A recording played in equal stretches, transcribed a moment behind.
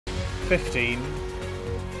15.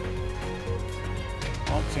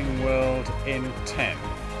 Opting world in 10,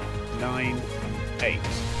 9, 8,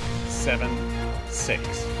 7,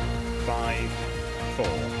 6, 5, 4,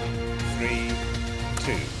 3,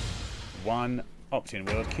 2, 1. Opt-in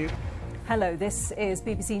world cue. Hello, this is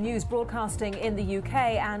BBC News broadcasting in the UK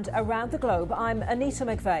and around the globe. I'm Annita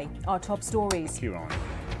McVeigh. Our top stories. Cue on.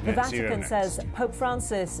 The Vatican says Pope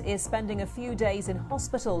Francis is spending a few days in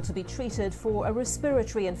hospital to be treated for a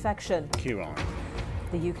respiratory infection. Cue on.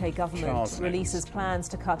 The UK government releases plans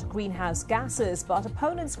to cut greenhouse gases, but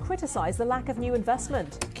opponents criticise the lack of new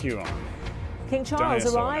investment. Cue on. King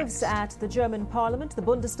Charles arrives at the German Parliament, the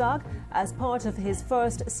Bundestag, as part of his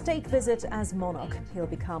first state visit as monarch. He'll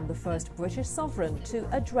become the first British sovereign to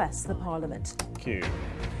address the Parliament. Cue.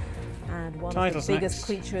 And one of the biggest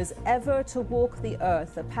creatures ever to walk the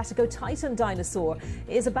earth, the Patagotitan dinosaur,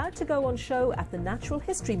 is about to go on show at the Natural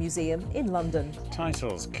History Museum in London.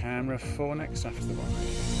 Titles, camera 4 next after the one.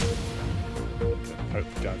 The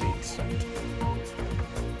Pope David said.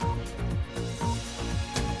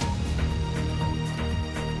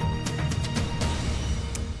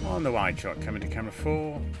 On the wide shot, coming to camera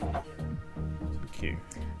 4. Cue.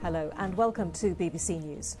 Hello and welcome to BBC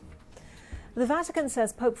News. The Vatican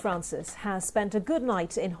says Pope Francis has spent a good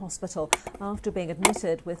night in hospital after being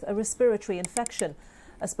admitted with a respiratory infection.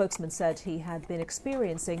 A spokesman said he had been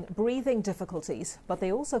experiencing breathing difficulties, but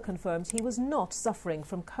they also confirmed he was not suffering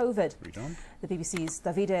from COVID. Read on. The BBC's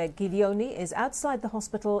Davide Giglioni is outside the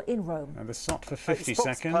hospital in Rome. And the SOT for 50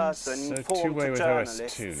 seconds, so two-way with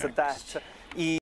OS2 next.